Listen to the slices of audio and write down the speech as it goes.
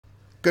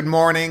Good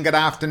morning, good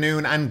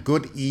afternoon, and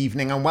good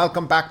evening, and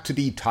welcome back to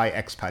the Thai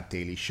Expat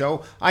Daily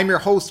Show. I'm your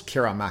host,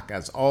 Kira Mack,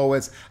 as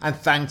always, and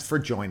thanks for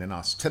joining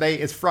us. Today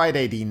is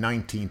Friday, the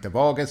 19th of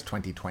August,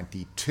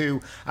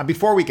 2022, and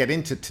before we get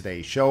into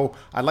today's show,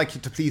 I'd like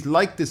you to please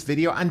like this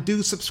video and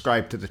do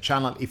subscribe to the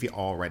channel if you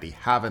already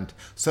haven't.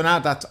 So now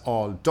that's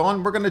all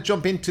done, we're going to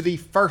jump into the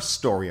first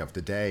story of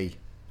the day.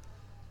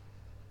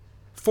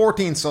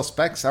 14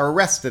 suspects are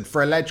arrested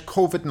for alleged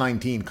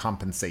COVID-19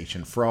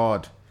 compensation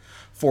fraud.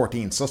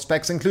 14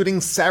 suspects, including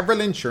several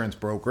insurance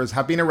brokers,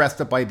 have been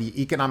arrested by the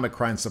Economic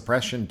Crime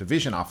Suppression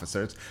Division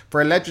officers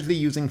for allegedly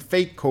using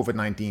fake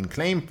COVID-19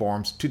 claim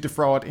forms to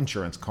defraud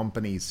insurance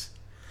companies.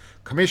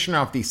 Commissioner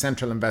of the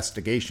Central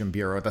Investigation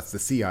Bureau, that's the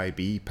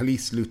CIB,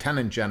 Police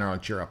Lieutenant General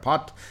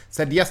Chirapot,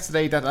 said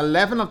yesterday that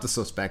 11 of the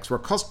suspects were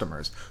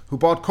customers who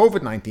bought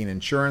COVID-19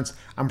 insurance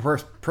and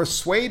were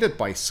persuaded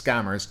by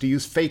scammers to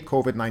use fake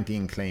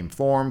COVID-19 claim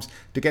forms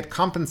to get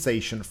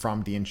compensation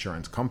from the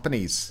insurance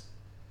companies.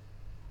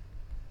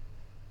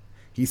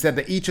 He said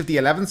that each of the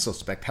 11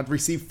 suspects had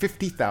received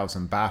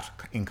 50,000 baht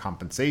in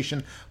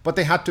compensation, but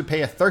they had to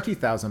pay a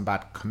 30,000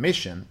 baht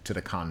commission to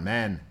the con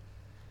men.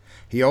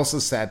 He also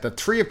said that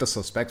 3 of the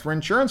suspects were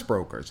insurance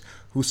brokers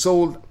who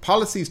sold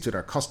policies to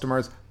their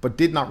customers but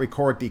did not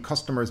record the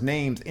customers'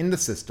 names in the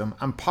system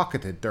and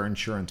pocketed their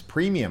insurance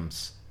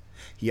premiums.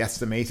 He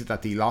estimated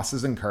that the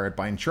losses incurred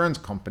by insurance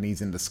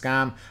companies in the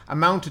scam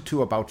amounted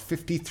to about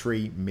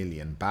 53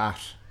 million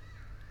baht.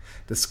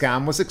 The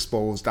scam was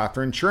exposed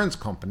after insurance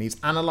companies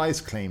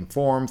analysed claim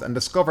forms and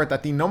discovered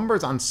that the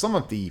numbers on some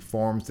of the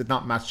forms did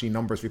not match the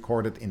numbers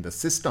recorded in the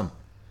system.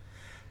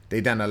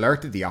 They then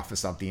alerted the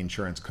Office of the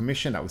Insurance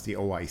Commission, that was the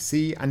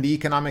OIC, and the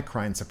Economic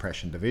Crime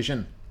Suppression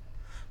Division.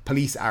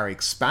 Police are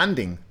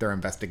expanding their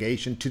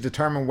investigation to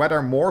determine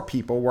whether more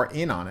people were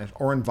in on it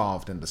or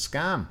involved in the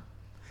scam.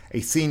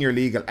 A senior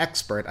legal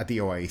expert at the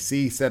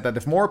OIC said that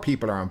if more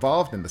people are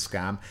involved in the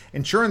scam,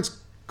 insurance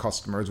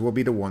customers will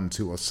be the ones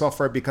who will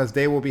suffer because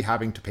they will be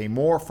having to pay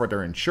more for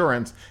their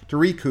insurance to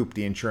recoup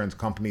the insurance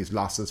company's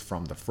losses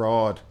from the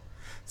fraud.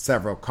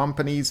 Several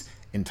companies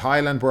in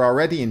Thailand were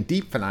already in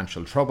deep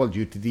financial trouble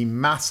due to the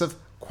massive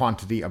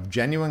quantity of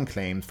genuine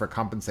claims for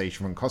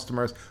compensation from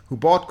customers who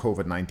bought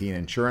COVID-19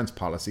 insurance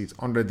policies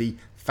under the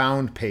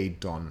Found Paid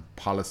Done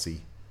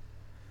policy.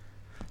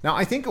 Now,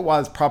 I think it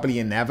was probably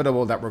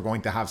inevitable that we're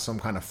going to have some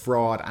kind of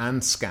fraud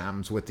and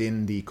scams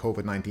within the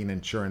COVID-19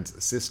 insurance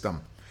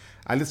system.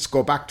 Let's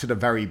go back to the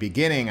very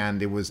beginning,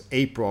 and it was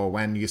April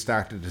when you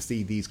started to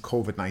see these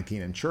COVID-19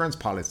 insurance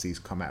policies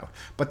come out.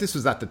 But this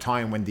was at the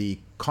time when the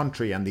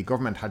country and the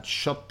government had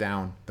shut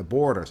down the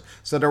borders.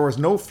 So there was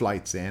no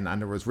flights in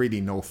and there was really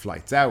no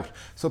flights out.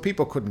 So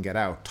people couldn't get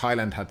out.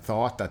 Thailand had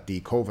thought that the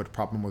COVID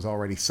problem was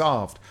already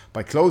solved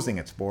by closing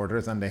its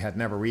borders, and they had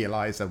never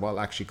realised that, well,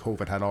 actually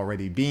COVID had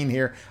already been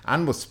here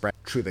and was spread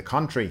through the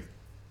country.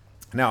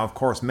 Now, of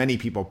course, many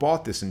people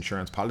bought this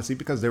insurance policy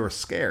because they were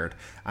scared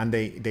and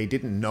they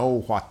didn't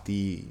know what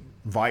the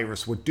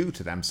virus would do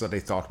to them. So they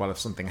thought, well, if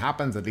something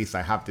happens, at least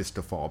I have this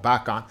to fall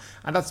back on.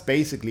 And that's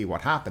basically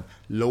what happened.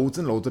 Loads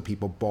and loads of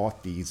people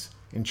bought these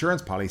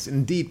insurance policies.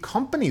 Indeed,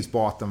 companies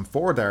bought them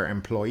for their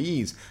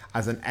employees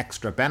as an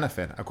extra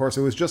benefit. Of course,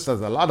 it was just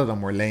as a lot of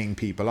them were laying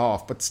people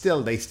off, but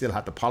still, they still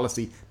had the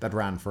policy that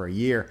ran for a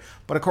year.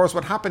 But of course,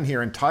 what happened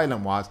here in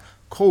Thailand was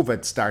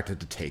COVID started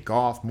to take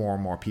off, more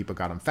and more people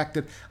got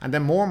infected, and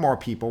then more and more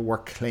people were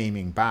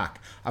claiming back.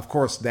 Of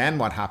course, then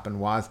what happened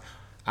was,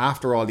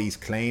 after all these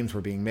claims were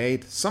being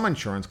made, some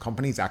insurance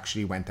companies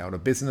actually went out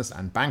of business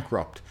and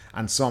bankrupt,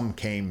 and some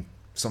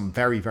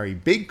very, very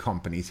big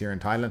companies here in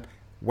Thailand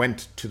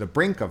went to the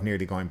brink of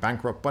nearly going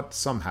bankrupt, but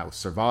somehow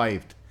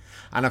survived.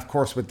 And of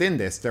course, within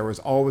this, there was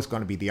always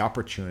going to be the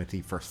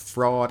opportunity for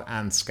fraud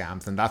and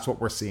scams. And that's what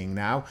we're seeing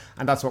now.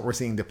 And that's what we're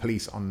seeing the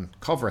police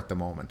uncover at the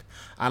moment.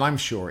 And I'm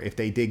sure if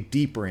they dig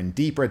deeper and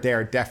deeper,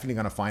 they're definitely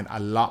going to find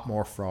a lot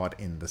more fraud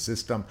in the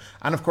system.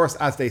 And of course,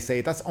 as they say,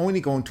 that's only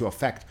going to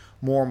affect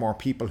more and more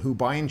people who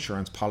buy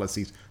insurance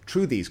policies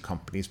through these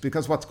companies.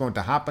 Because what's going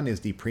to happen is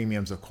the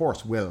premiums, of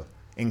course, will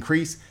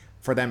increase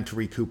for them to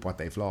recoup what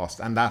they've lost.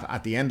 And that,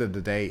 at the end of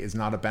the day, is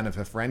not a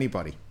benefit for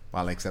anybody.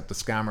 Well, except the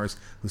scammers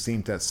who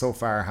seem to so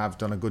far have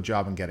done a good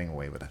job in getting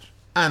away with it.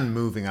 And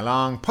moving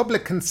along,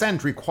 public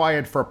consent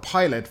required for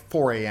pilot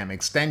 4 a.m.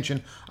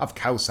 extension of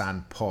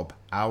Khao pub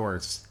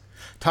hours.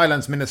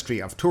 Thailand's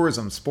Ministry of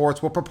Tourism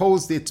Sports will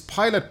propose its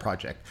pilot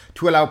project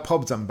to allow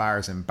pubs and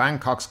bars in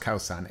Bangkok's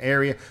Khao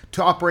area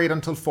to operate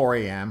until 4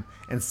 a.m.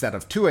 instead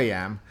of 2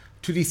 a.m.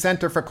 to the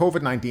Centre for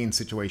COVID-19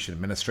 Situation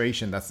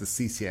Administration, that's the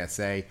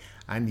CCSA.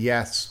 And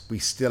yes, we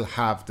still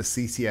have the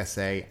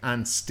CCSA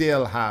and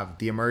still have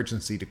the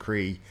emergency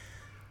decree.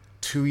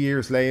 2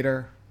 years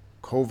later,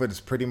 COVID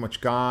is pretty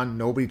much gone.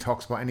 Nobody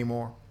talks about it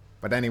anymore.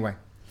 But anyway.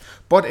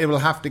 But it will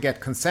have to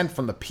get consent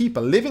from the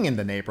people living in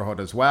the neighbourhood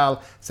as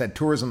well, said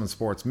Tourism and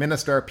Sports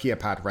Minister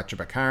Piyapat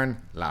Ratchabakaran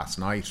last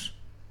night.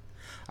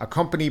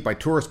 Accompanied by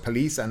tourist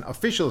police and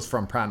officials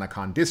from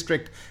Pranakan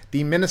district,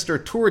 the minister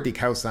toured the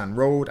Khao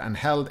Road and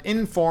held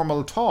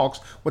informal talks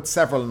with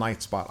several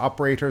night spot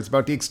operators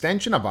about the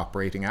extension of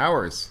operating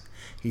hours.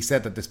 He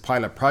said that this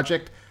pilot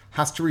project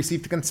has to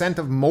receive the consent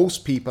of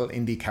most people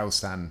in the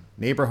Khao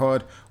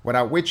neighbourhood,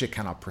 without which it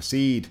cannot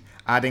proceed,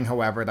 adding,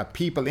 however, that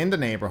people in the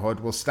neighbourhood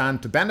will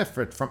stand to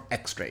benefit from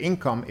extra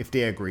income if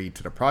they agree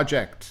to the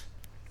project.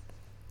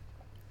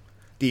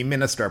 The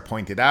minister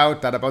pointed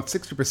out that about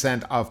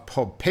 60% of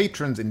pub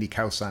patrons in the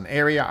Khao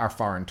area are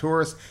foreign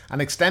tourists,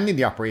 and extending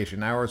the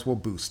operation hours will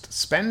boost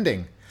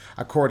spending.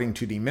 According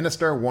to the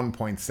minister,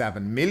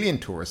 1.7 million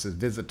tourists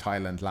visited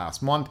Thailand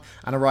last month,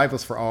 and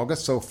arrivals for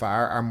August so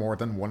far are more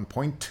than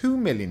 1.2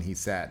 million, he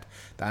said.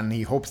 And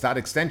he hopes that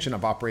extension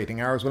of operating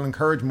hours will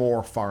encourage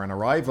more foreign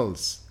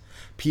arrivals.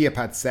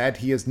 Phiphat said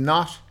he is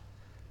not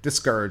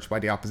discouraged by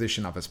the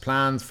opposition of his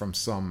plans from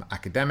some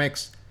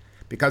academics,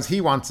 because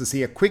he wants to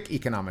see a quick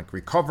economic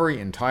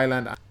recovery in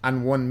Thailand,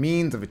 and one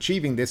means of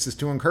achieving this is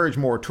to encourage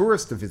more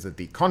tourists to visit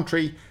the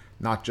country,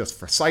 not just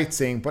for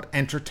sightseeing but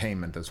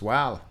entertainment as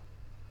well.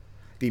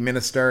 The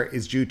minister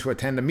is due to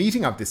attend a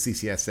meeting of the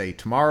CCSA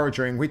tomorrow,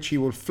 during which he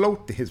will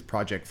float his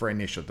project for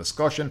initial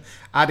discussion,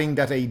 adding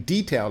that a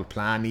detailed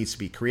plan needs to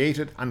be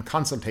created and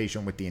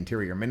consultation with the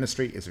Interior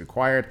Ministry is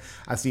required,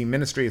 as the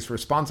ministry is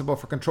responsible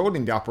for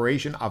controlling the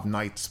operation of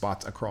night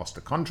spots across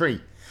the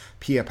country.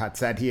 Phiphat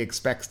said he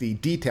expects the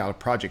detailed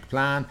project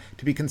plan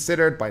to be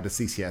considered by the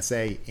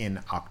CCSA in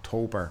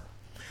October.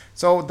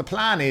 So the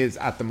plan is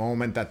at the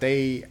moment that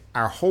they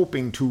are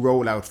hoping to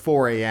roll out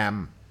 4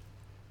 a.m.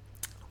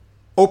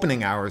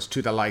 opening hours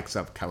to the likes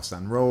of Khao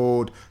San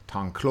Road,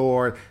 Thong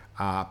Klor,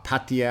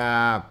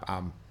 Pattaya,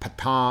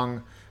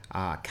 Patong,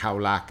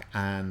 Khao Lak,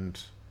 and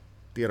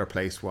the other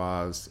place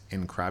was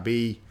in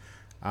Krabi,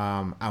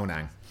 Ao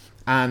Nang.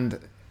 And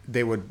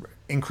they would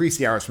increase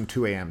the hours from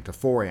 2 a.m. to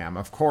 4 a.m.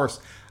 Of course,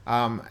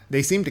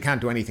 they seem to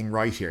can't do anything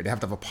right here. They have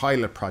to have a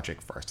pilot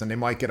project first, and they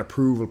might get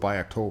approval by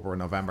October or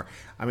November.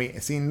 I mean,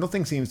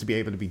 nothing seems to be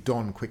able to be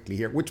done quickly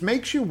here, which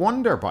makes you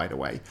wonder, by the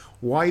way,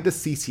 why the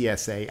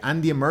CCSA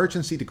and the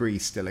emergency degree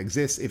still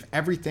exists if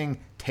everything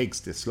takes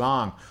this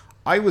long.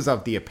 I was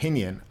of the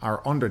opinion,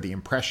 or under the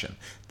impression,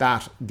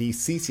 that the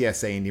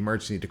CCSA and the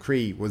emergency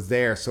decree was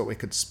there so it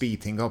could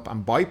speed things up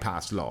and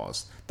bypass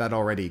laws that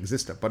already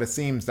existed. But it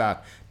seems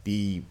that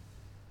the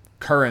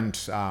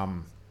current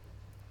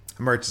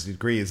emergency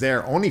degree is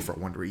there only for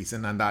one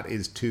reason, and that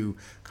is to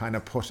kind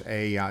of put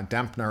a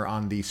dampener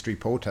on the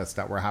street protests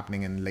that were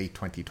happening in late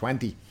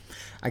 2020.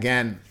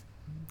 Again,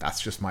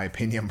 that's just my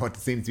opinion, but it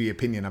seems to be the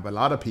opinion of a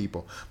lot of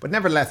people. But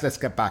nevertheless, let's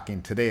get back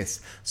into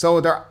this. So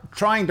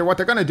what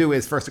they're going to do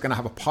is first they're going to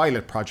have a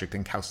pilot project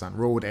in Khao San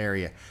Road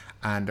area,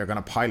 and they're going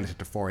to pilot it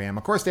to 4 a.m.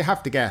 Of course, they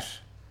have to get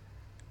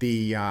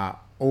the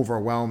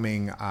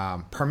overwhelming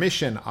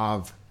permission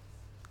of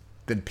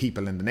the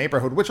people in the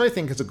neighborhood, which I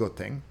think is a good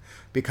thing,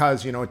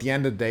 because, at the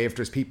end of the day, if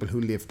there's people who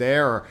live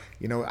there,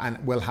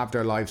 and will have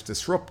their lives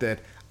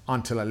disrupted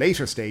until a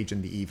later stage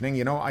in the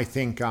evening, I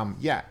think,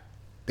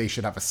 they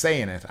should have a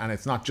say in it, and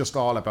it's not just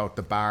all about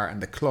the bar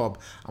and the club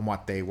and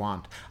what they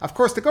want. Of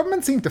course, the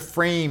government seem to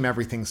frame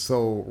everything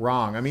so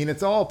wrong. I mean,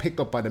 it's all picked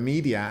up by the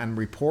media and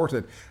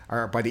reported,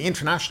 or by the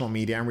international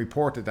media, and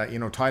reported that,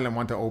 Thailand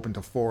want to open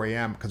to 4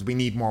 a.m. because we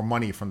need more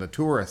money from the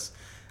tourists.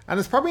 And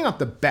it's probably not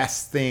the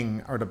best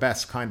thing or the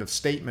best kind of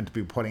statement to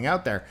be putting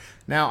out there.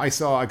 Now, I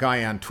saw a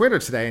guy on Twitter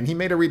today, and he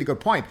made a really good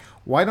point.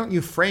 Why don't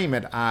you frame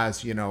it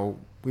as,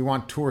 we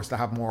want tourists to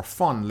have more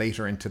fun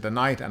later into the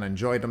night and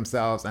enjoy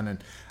themselves and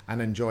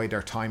enjoy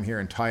their time here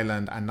in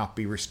Thailand and not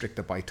be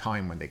restricted by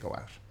time when they go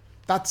out.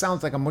 That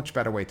sounds like a much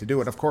better way to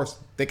do it. Of course,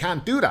 they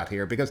can't do that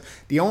here because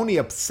the only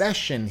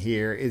obsession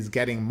here is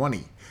getting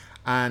money.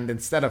 And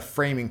instead of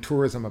framing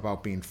tourism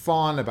about being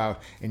fun, about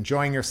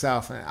enjoying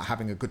yourself and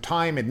having a good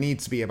time, it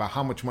needs to be about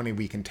how much money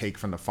we can take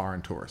from the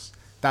foreign tourists.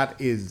 That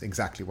is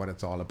exactly what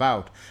it's all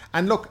about.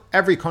 And look,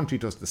 every country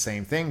does the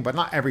same thing, but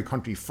not every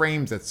country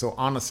frames it so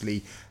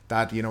honestly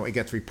that, it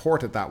gets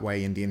reported that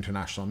way in the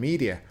international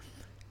media.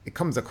 It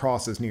comes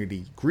across as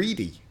nearly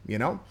greedy,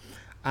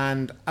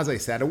 And as I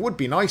said, it would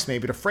be nice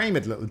maybe to frame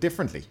it a little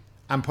differently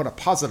and put a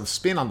positive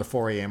spin on the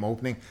 4 a.m.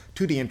 opening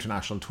to the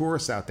international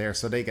tourists out there,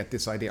 so they get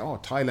this idea,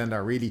 Thailand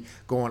are really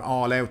going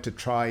all out to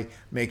try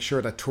make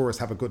sure that tourists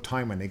have a good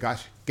time when they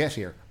get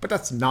here. But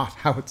that's not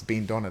how it's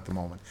being done at the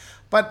moment.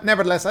 But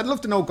nevertheless, I'd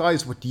love to know,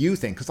 guys, what do you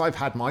think? Because I've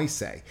had my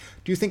say.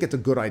 Do you think it's a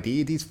good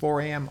idea, these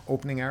 4 a.m.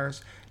 opening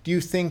hours? Do you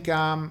think,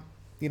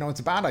 it's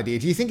a bad idea?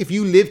 Do you think if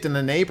you lived in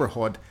a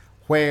neighbourhood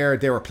where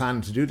they were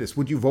planning to do this,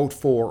 would you vote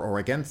for or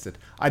against it?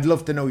 I'd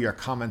love to know your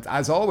comments,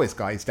 as always,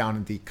 guys, down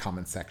in the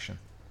comment section.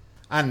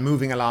 And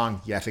moving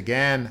along yet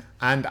again,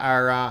 and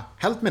our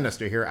health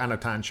minister here,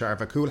 Anutin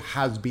Charnvirakul,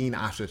 has been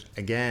at it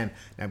again.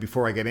 Now,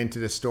 before I get into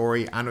this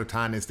story,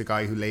 Anutin is the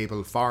guy who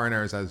labelled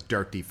foreigners as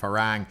dirty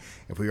farang,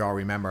 if we all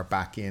remember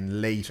back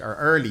in late or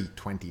early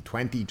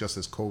 2020, just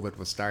as COVID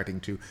was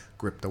starting to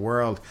grip the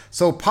world.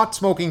 So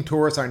pot-smoking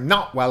tourists are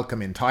not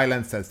welcome in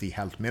Thailand, says the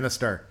health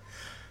minister.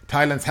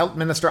 Thailand's health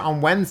minister on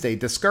Wednesday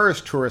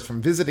discouraged tourists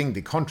from visiting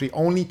the country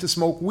only to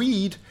smoke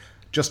weed,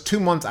 just 2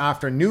 months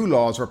after new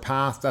laws were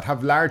passed that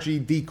have largely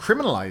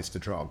decriminalised the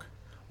drug.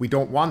 We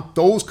don't want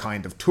those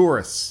kind of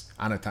tourists,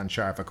 Anatan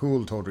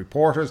Sharvakul told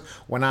reporters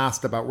when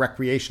asked about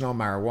recreational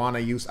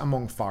marijuana use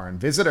among foreign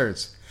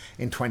visitors.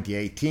 In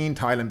 2018,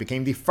 Thailand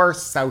became the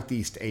first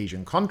Southeast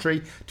Asian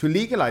country to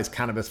legalise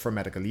cannabis for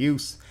medical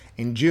use.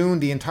 In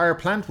June, the entire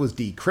plant was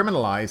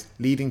decriminalised,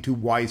 leading to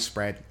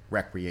widespread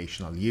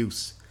recreational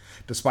use.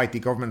 Despite the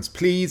government's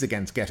pleas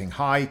against getting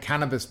high,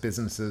 cannabis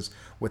businesses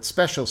with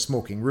special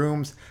smoking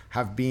rooms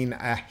have been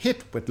a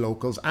hit with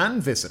locals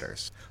and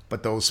visitors.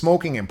 But those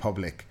smoking in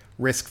public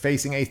risk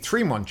facing a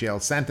 3-month jail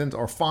sentence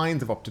or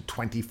fines of up to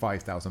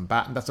 25,000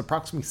 baht, and that's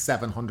approximately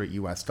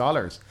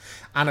 $700.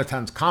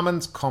 Anatan's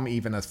comments come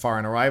even as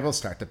foreign arrivals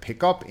start to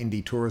pick up in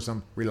the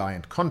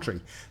tourism-reliant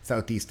country.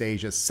 Southeast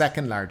Asia's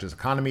second largest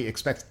economy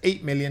expects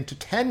 8 million to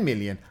 10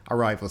 million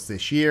arrivals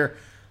this year,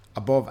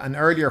 above an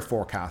earlier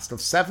forecast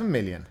of 7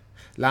 million.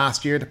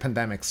 Last year, the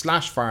pandemic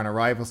slashed foreign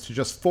arrivals to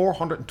just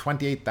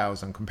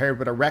 428,000, compared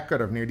with a record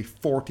of nearly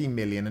 40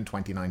 million in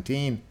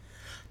 2019.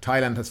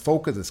 Thailand has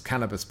focused its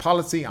cannabis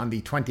policy on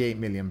the 28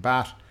 million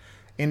baht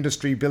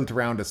industry built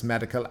around its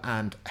medical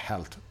and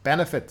health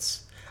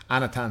benefits.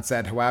 Anatan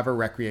said, however,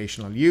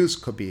 recreational use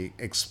could be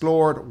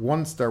explored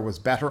once there was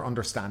better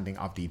understanding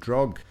of the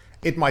drug.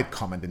 It might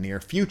come in the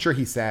near future,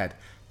 he said.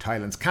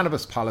 Thailand's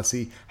cannabis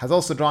policy has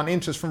also drawn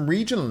interest from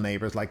regional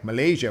neighbours like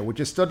Malaysia, which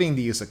is studying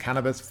the use of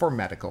cannabis for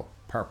medical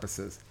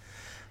purposes.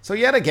 So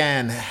yet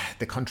again,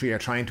 the country are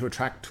trying to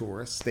attract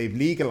tourists. They've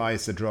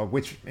legalised the drug,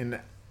 which in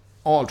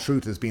all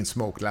truth is being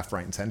smoked left,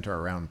 right and centre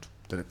around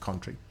the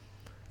country.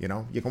 You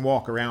know, you can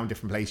walk around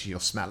different places,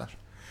 you'll smell it.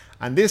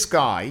 And this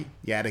guy,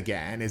 yet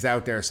again, is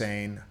out there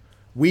saying,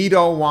 we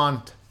don't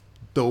want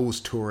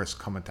those tourists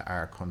coming to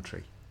our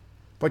country.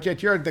 But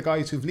yet you're the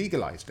guys who've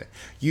legalised it.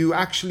 You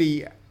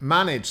actually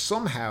managed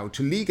somehow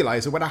to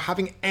legalise it without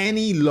having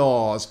any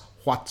laws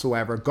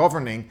whatsoever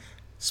governing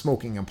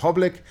smoking in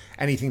public,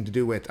 anything to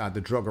do with the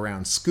drug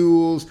around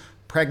schools,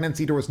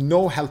 pregnancy. There was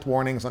no health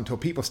warnings until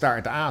people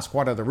started to ask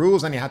what are the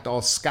rules, and you had to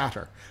all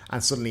scatter.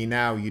 And suddenly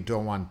now you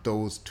don't want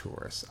those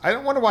tourists. I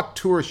don't wonder what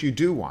tourists you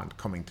do want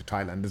coming to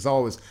Thailand. It's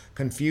always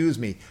confused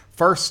me.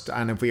 First,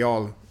 and if we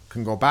all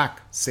can go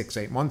back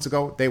 6-8 months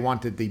ago, they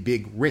wanted the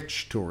big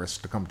rich tourists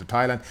to come to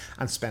Thailand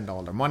and spend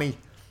all their money.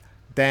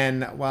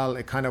 Then, well,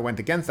 it kind of went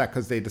against that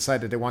because they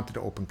decided they wanted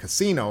to open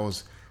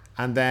casinos,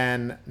 and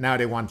then now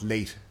they want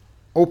late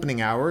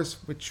opening hours,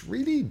 which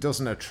really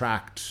doesn't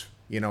attract,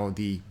 you know,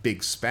 the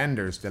big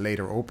spenders, the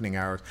later opening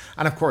hours.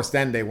 And of course,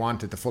 then they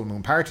wanted the full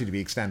moon party to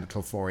be extended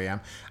till 4 a.m.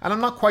 And I'm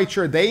not quite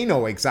sure they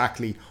know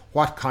exactly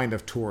what kind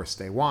of tourists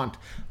they want.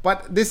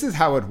 But this is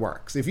how it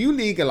works. If you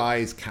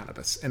legalize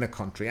cannabis in a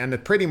country, and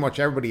that pretty much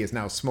everybody is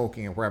now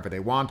smoking it wherever they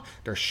want,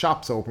 there's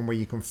shops open where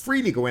you can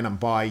freely go in and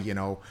buy, you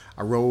know,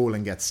 a roll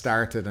and get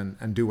started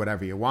and do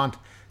whatever you want,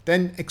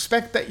 then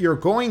expect that you're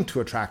going to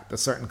attract a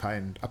certain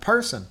kind of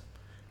person.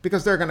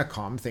 Because they're going to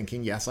come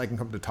thinking, yes, I can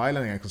come to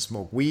Thailand and I can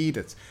smoke weed.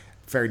 It's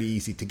fairly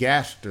easy to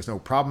get. There's no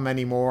problem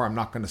anymore. I'm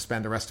not going to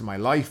spend the rest of my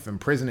life in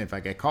prison if I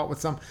get caught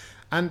with some.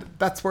 And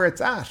that's where it's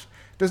at.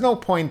 There's no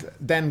point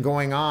then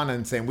going on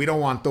and saying, we don't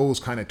want those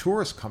kind of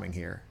tourists coming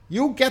here.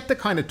 You'll get the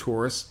kind of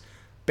tourists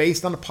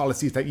based on the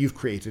policies that you've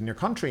created in your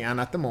country.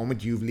 And at the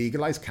moment, you've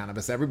legalized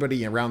cannabis.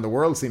 Everybody around the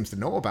world seems to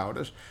know about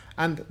it.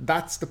 And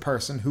that's the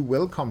person who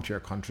will come to your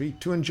country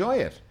to enjoy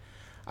it.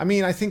 I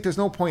mean, I think there's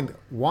no point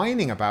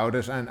whining about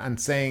it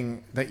and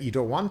saying that you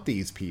don't want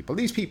these people.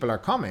 These people are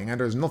coming and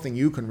there's nothing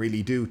you can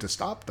really do to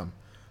stop them.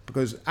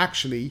 Because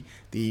actually,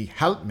 the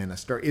health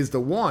minister is the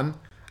one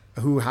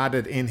who had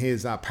it in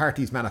his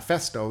party's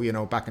manifesto, you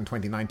know, back in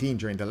 2019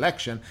 during the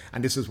election.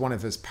 And this is one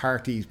of his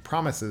party's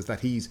promises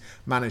that he's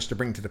managed to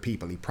bring to the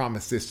people. He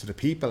promised this to the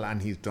people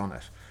and he's done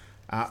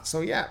it.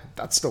 So yeah,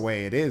 that's the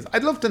way it is.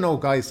 I'd love to know,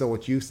 guys, though,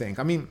 what you think.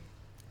 I mean,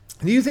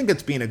 do you think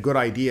it's been a good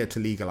idea to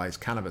legalize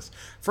cannabis?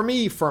 For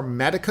me, for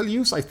medical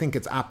use, I think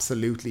it's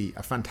absolutely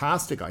a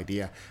fantastic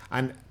idea.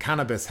 And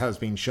cannabis has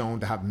been shown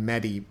to have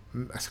many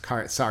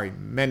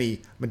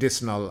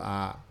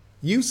medicinal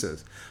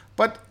uses.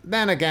 But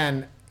then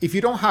again, if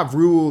you don't have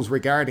rules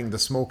regarding the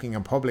smoking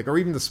in public or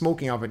even the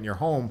smoking of it in your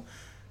home,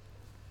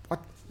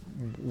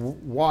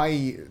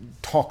 why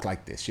talk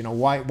like this? You know,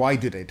 why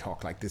do they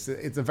talk like this?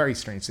 It's a very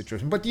strange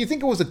situation. But do you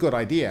think it was a good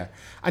idea?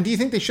 And do you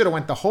think they should have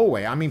went the whole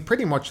way? I mean,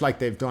 pretty much like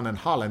they've done in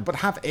Holland, but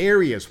have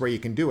areas where you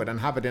can do it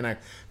and have it in a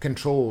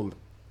controlled,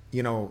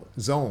 you know,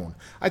 zone.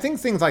 I think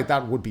things like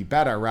that would be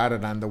better rather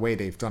than the way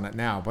they've done it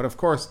now. But of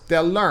course,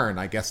 they'll learn,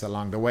 I guess,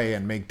 along the way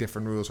and make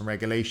different rules and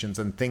regulations,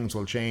 and things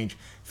will change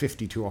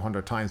 50 to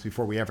 100 times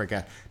before we ever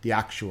get the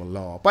actual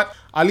law. But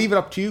I'll leave it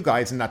up to you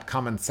guys in that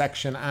comment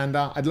section, and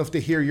I'd love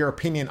to hear your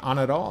opinion on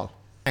it all.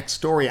 Next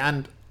story,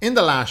 and in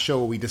the last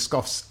show, we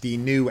discussed the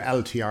new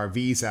LTR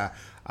visa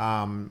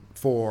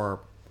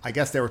for, I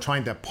guess they were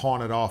trying to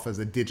pawn it off as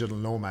a digital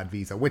nomad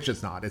visa, which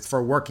it's not. It's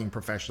for working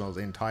professionals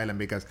in Thailand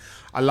because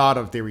a lot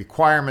of the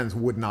requirements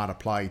would not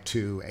apply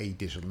to a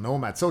digital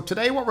nomad. So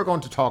today what we're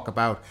going to talk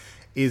about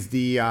is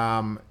the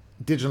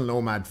digital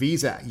nomad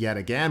visa yet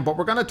again, but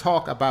we're going to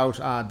talk about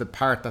the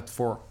part that's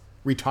for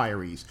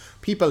retirees,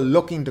 people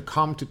looking to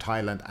come to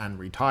Thailand and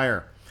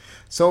retire.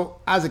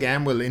 So, as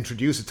again,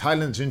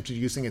 Thailand is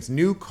introducing its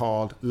new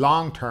called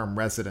long-term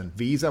resident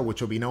visa,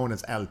 which will be known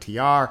as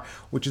LTR,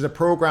 which is a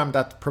program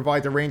that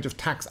provides a range of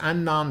tax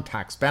and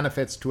non-tax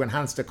benefits to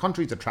enhance the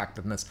country's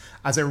attractiveness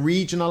as a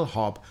regional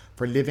hub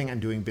for living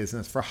and doing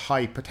business for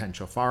high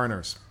potential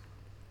foreigners.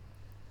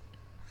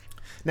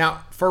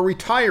 Now, for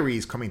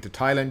retirees coming to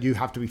Thailand, you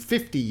have to be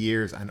 50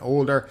 years and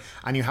older,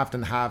 and you have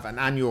to have an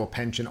annual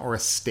pension or a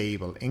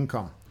stable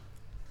income.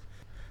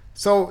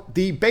 So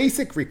the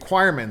basic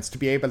requirements to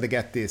be able to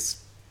get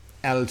this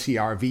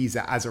LTR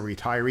visa as a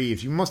retiree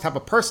is you must have a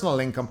personal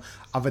income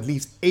of at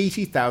least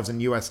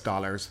 80,000 US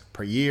dollars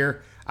per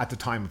year at the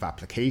time of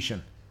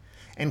application.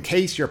 In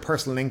case your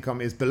personal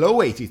income is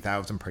below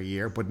 80,000 per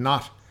year, but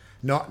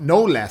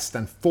no less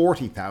than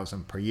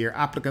 40,000 per year,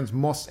 applicants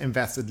must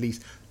invest at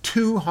least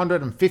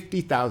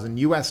 250,000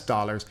 US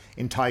dollars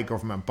in Thai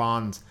government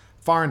bonds,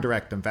 foreign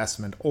direct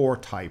investment, or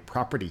Thai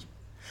property.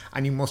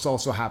 And you must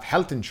also have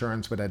health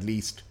insurance with at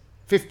least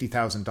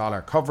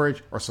 $50,000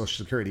 coverage or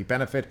social security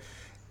benefit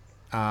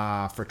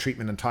for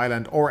treatment in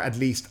Thailand, or at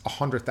least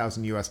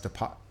 100,000 US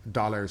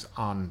dollars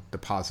on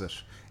deposit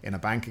in a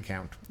bank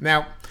account.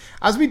 Now,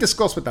 as we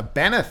discussed with the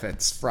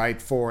benefits,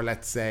 right, for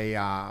let's say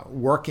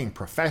working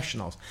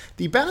professionals,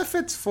 the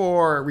benefits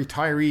for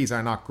retirees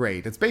are not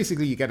great. It's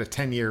basically you get a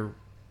 10-year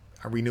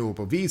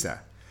renewable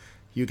visa.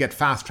 You get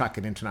fast track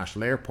at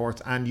international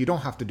airports, and you don't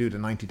have to do the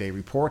 90-day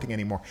reporting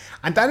anymore.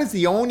 And that is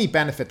the only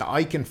benefit that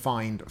I can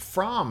find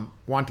from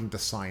wanting to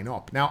sign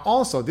up. Now,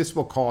 also, this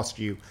will cost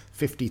you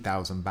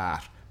 50,000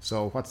 baht.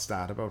 So what's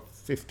that, about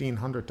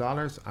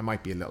 $1,500? I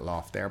might be a little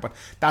off there, but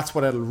that's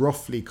what it'll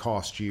roughly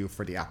cost you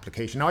for the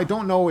application. Now, I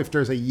don't know if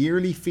there's a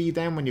yearly fee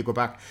then when you go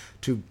back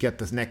to get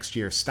this next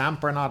year's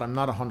stamp or not. I'm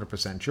not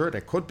 100% sure.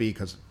 There could be,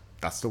 because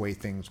that's the way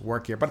things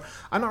work here. But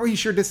I'm not really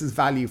sure this is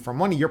value for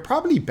money. You're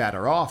probably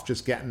better off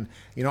just getting,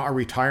 a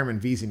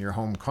retirement visa in your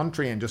home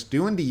country and just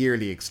doing the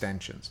yearly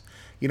extensions.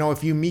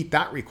 If you meet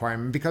that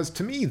requirement, because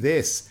to me,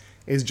 this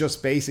is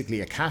just basically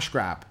a cash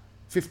grab.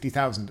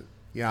 50,000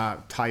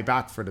 Thai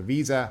baht for the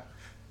visa.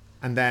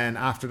 And then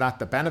after that,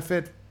 the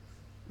benefit,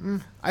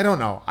 I don't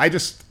know. I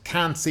just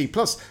can't see.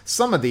 Plus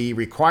some of the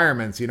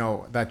requirements,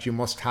 that you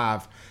must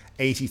have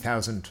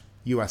 80,000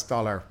 US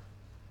dollar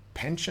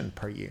pension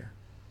per year.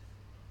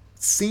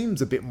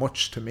 Seems a bit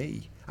much to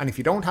me. And if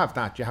you don't have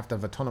that, you have to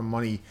have a ton of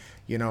money,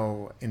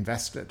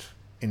 invested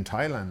in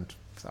Thailand.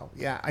 So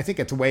yeah, I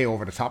think it's way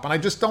over the top. And I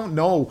just don't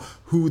know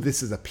who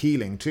this is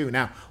appealing to.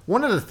 Now,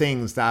 one of the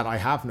things that I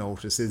have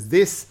noticed is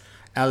this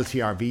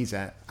LTR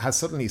visa has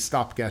suddenly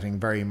stopped getting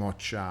very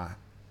much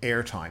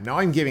airtime. Now,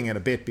 I'm giving it a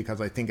bit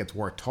because I think it's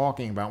worth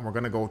talking about. And we're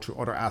going to go through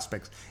other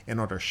aspects in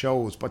other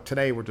shows. But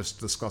today we're just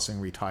discussing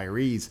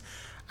retirees.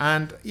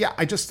 And yeah,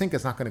 I just think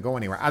it's not going to go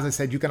anywhere. As I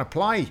said, you can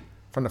apply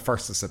from the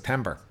 1st of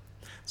September.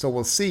 So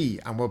we'll see,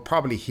 and we'll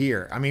probably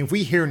hear. I mean, if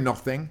we hear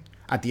nothing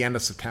at the end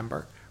of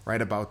September,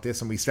 right, about this,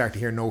 and we start to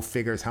hear no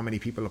figures, how many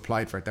people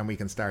applied for it, then we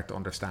can start to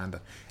understand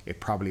that it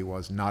probably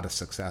was not a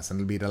success, and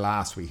it'll be the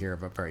last we hear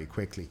of it very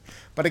quickly.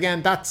 But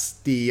again, that's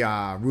the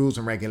rules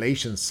and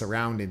regulations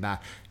surrounding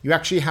that. You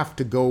actually have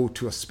to go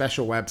to a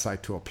special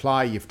website to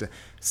apply. You have to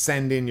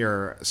send in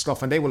your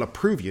stuff, and they will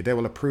approve you. They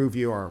will approve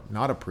you or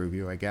not approve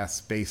you, I guess,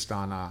 based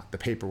on the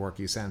paperwork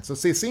you send. So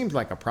see, it seems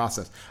like a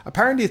process.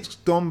 Apparently, it's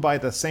done by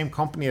the same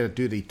company that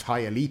do the Thai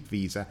Elite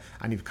visa,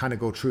 and you kind of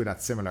go through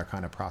that similar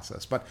kind of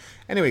process. But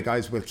anyway,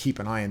 guys, we'll keep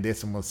an eye on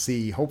this, and we'll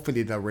see.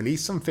 Hopefully, they'll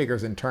release some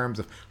figures in terms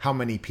of how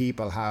many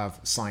people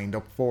have signed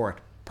up for it.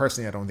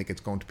 Personally, I don't think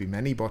it's going to be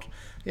many, but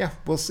yeah,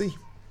 we'll see.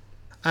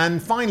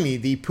 And finally,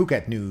 the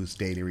Phuket News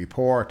Daily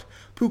Report.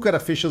 Phuket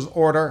officials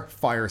order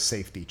fire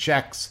safety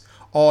checks.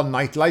 All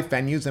nightlife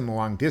venues in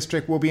Muang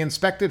District will be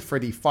inspected for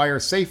the fire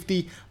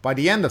safety by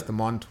the end of the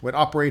month, with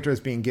operators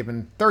being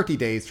given 30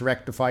 days to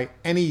rectify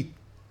any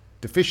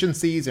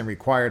deficiencies in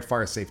required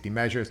fire safety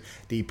measures,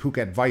 the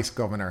Phuket Vice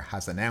Governor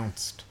has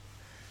announced.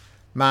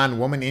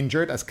 Man-woman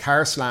injured as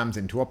car slams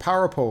into a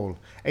power pole.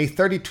 A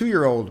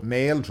 32-year-old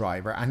male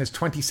driver and his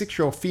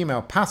 26-year-old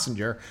female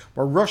passenger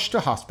were rushed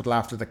to hospital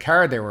after the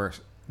car they were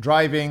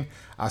driving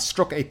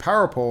struck a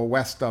power pole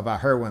west of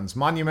Herwan's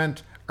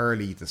Monument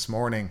early this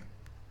morning.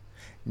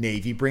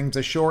 Navy brings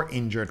ashore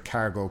injured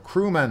cargo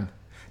crewman.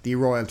 The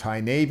Royal Thai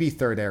Navy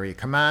 3rd Area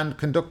Command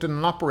conducted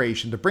an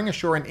operation to bring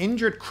ashore an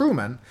injured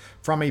crewman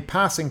from a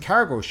passing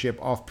cargo ship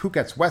off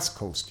Phuket's west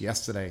coast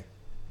yesterday.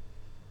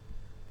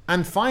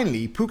 And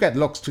finally, Phuket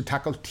looks to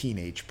tackle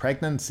teenage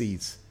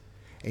pregnancies.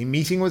 A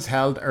meeting was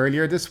held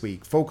earlier this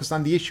week focused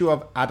on the issue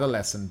of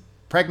adolescent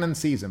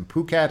pregnancies in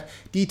Phuket,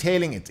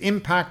 detailing its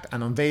impact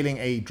and unveiling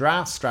a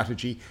draft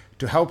strategy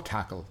to help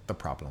tackle the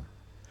problem.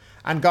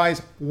 And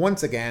guys,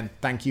 once again,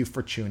 thank you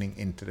for tuning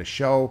into the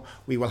show.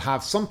 We will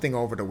have something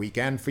over the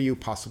weekend for you,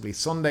 possibly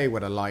Sunday,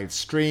 with a live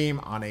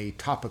stream on a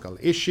topical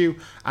issue,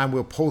 and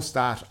we'll post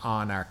that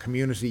on our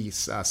community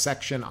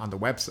section on the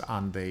website,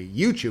 on the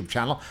YouTube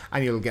channel,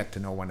 and you'll get to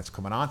know when it's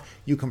coming on.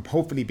 You can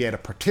hopefully be able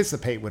to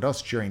participate with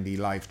us during the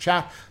live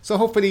chat, so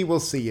hopefully we'll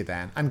see you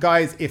then. And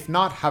guys, if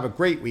not, have a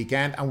great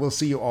weekend, and we'll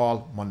see you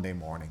all Monday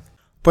morning.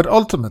 But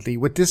ultimately,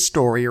 with this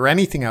story or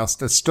anything else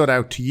that stood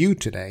out to you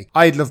today,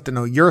 I'd love to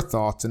know your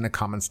thoughts in the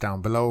comments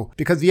down below.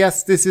 Because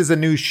yes, this is a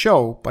news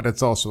show, but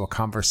it's also a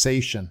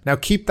conversation. Now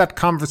keep that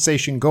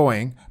conversation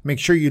going. Make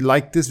sure you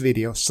like this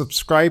video,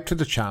 subscribe to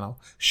the channel,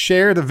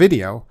 share the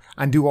video,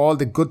 and do all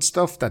the good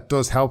stuff that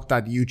does help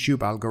that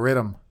YouTube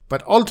algorithm.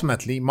 But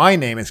ultimately, my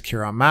name is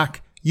Kieran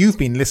Mack. You've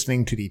been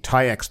listening to the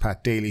Thai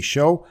Expat Daily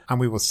Show, and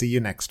we will see you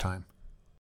next time.